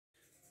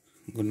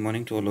Good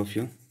morning to all of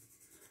you,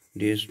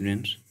 dear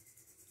students.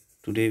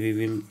 Today we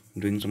will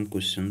doing some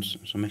questions,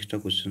 some extra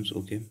questions.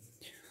 Okay,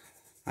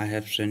 I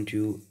have sent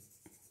you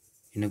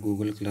in a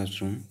Google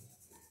Classroom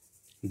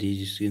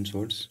these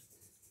screenshots.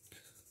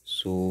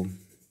 So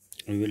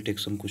we will take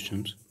some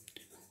questions.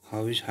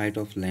 How is height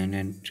of land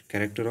and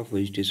character of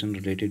vegetation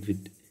related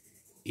with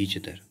each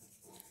other?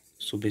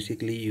 So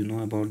basically, you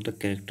know about the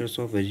characters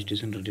of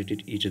vegetation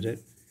related each other.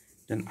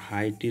 Then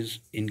height is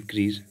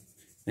increased.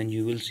 Then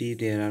you will see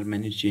there are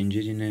many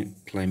changes in a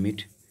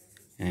climate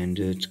and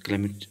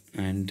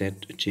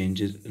that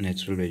changes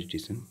natural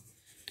vegetation.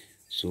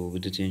 So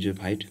with the change of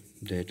height,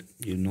 that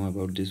you know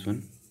about this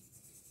one.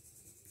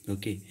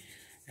 Okay,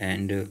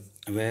 and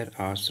where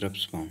are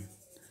shrubs found?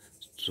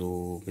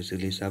 So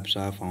basically shrubs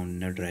are found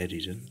in a dry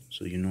region.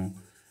 So you know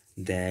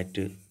that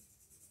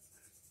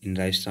in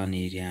Rajasthan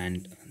area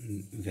and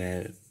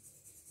where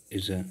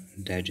is a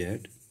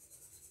desert,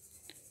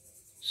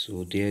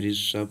 so there is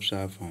shrubs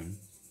are found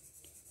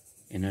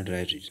in a dry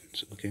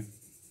regions. Okay,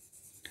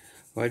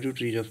 why do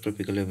trees of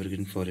tropical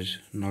evergreen forest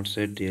not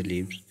shed their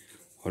leaves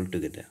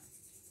altogether?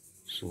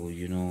 So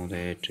you know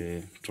that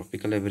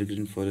tropical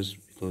evergreen forest,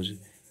 because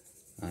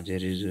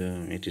there is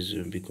it is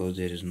because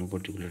there is no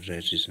particular dry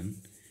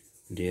season.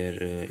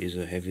 There is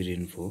a heavy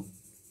rainfall,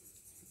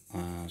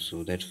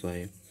 so that's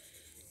why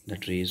the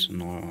trees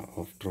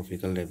of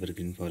tropical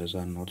evergreen forest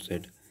are not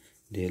shed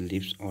their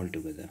leaves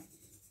altogether.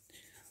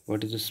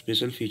 What is the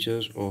special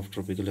features of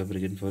tropical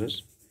evergreen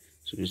forest?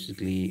 So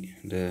basically,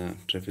 the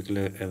tropical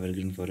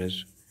evergreen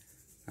forest,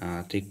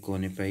 thick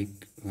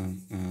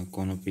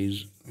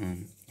canopies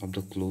of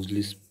the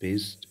closely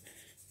spaced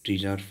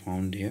trees are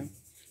found here,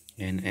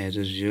 and as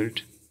a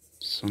result,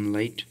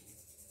 sunlight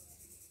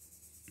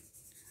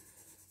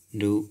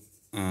do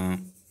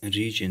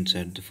reach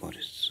inside the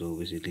forest. So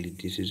basically,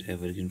 this is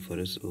evergreen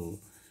forest. So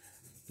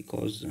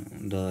because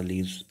the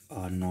leaves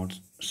are not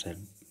shed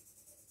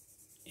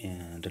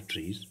the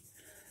trees,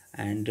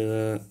 and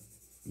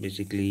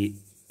basically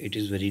it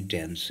is very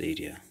dense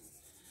area,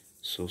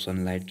 so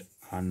sunlight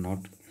are not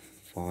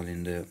fall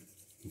in the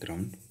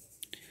ground.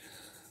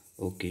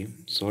 Okay,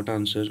 short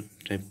answer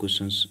type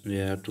questions.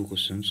 There are two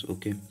questions.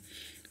 Okay,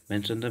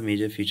 mention the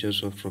major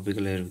features of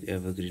tropical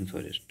evergreen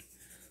forest.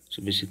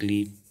 So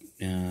basically,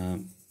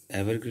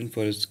 evergreen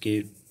forest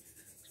के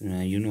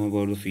you know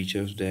about the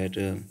features that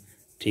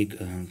thick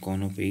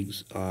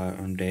canopies are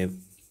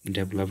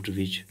developed,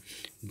 which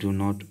do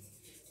not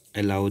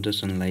allow the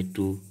sunlight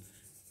to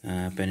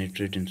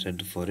penetrate inside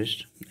the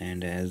forest,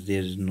 and as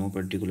there is no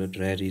particular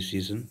dry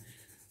season,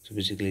 so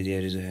basically there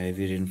is a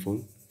heavy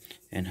rainfall,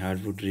 and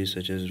hardwood trees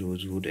such as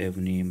rosewood,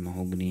 ebony,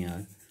 mahogany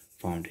are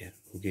found here.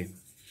 Okay,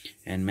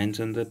 and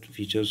mention the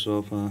features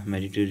of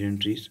Mediterranean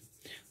trees.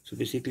 So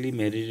basically,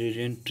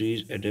 Mediterranean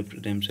trees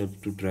adapt themselves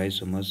to dry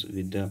summers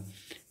with the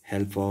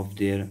help of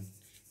their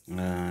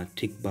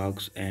thick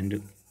barks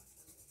and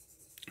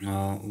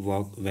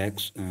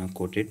wax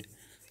coated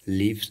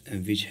leaves,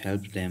 which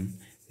help them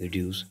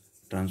reduce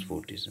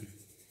transportation.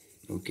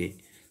 Okay,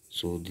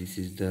 so this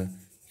is the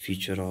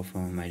feature of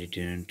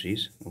Mediterranean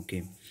trees.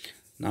 Okay,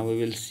 now we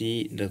will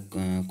see the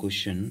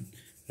question.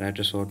 Write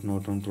a short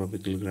note on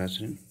tropical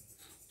grassland.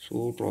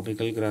 So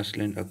tropical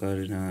grassland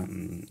occur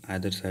in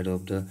either side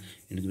of the,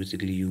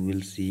 basically you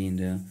will see in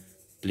the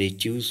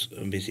plateaus,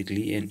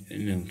 basically,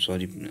 and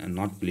sorry,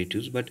 not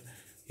plateaus, but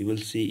you will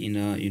see in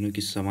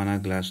a savanna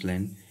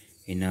grassland.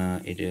 In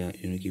a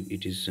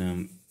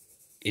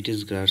it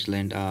is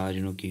grassland,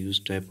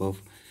 huge type of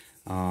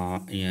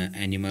yeah,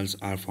 animals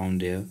are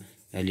found there: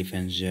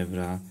 elephants,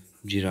 zebra,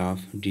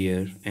 giraffe,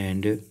 deer,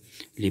 and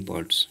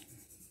leopards.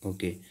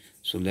 Okay,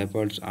 so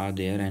leopards are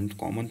there and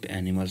common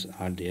animals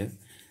are there,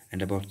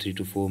 and about 3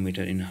 to 4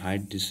 meter in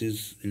height. This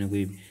is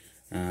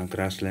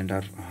grassland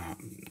are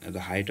the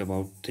height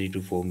about 3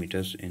 to 4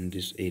 meters in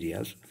these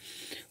areas.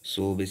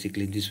 So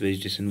basically this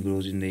vegetation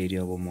grows in the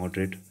area of a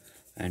moderate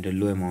and a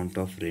low amount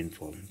of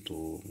rainfall.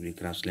 So the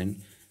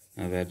grassland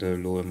where the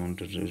low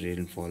amount of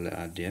rainfall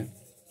are there,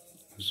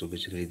 so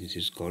basically this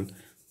is called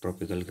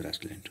tropical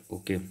grassland.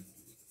 Okay,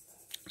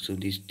 so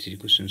these three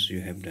questions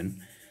you have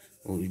done.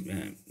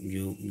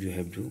 You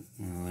have to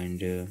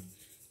and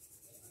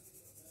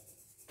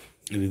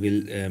we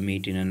will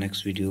meet in a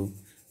next video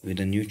with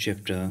a new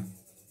chapter,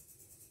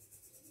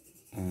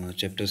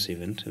 chapter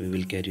 7. We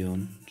will carry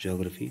on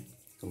geography.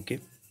 Okay,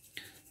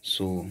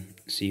 so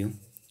see you.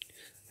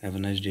 Have a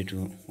nice day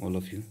to all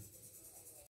of you.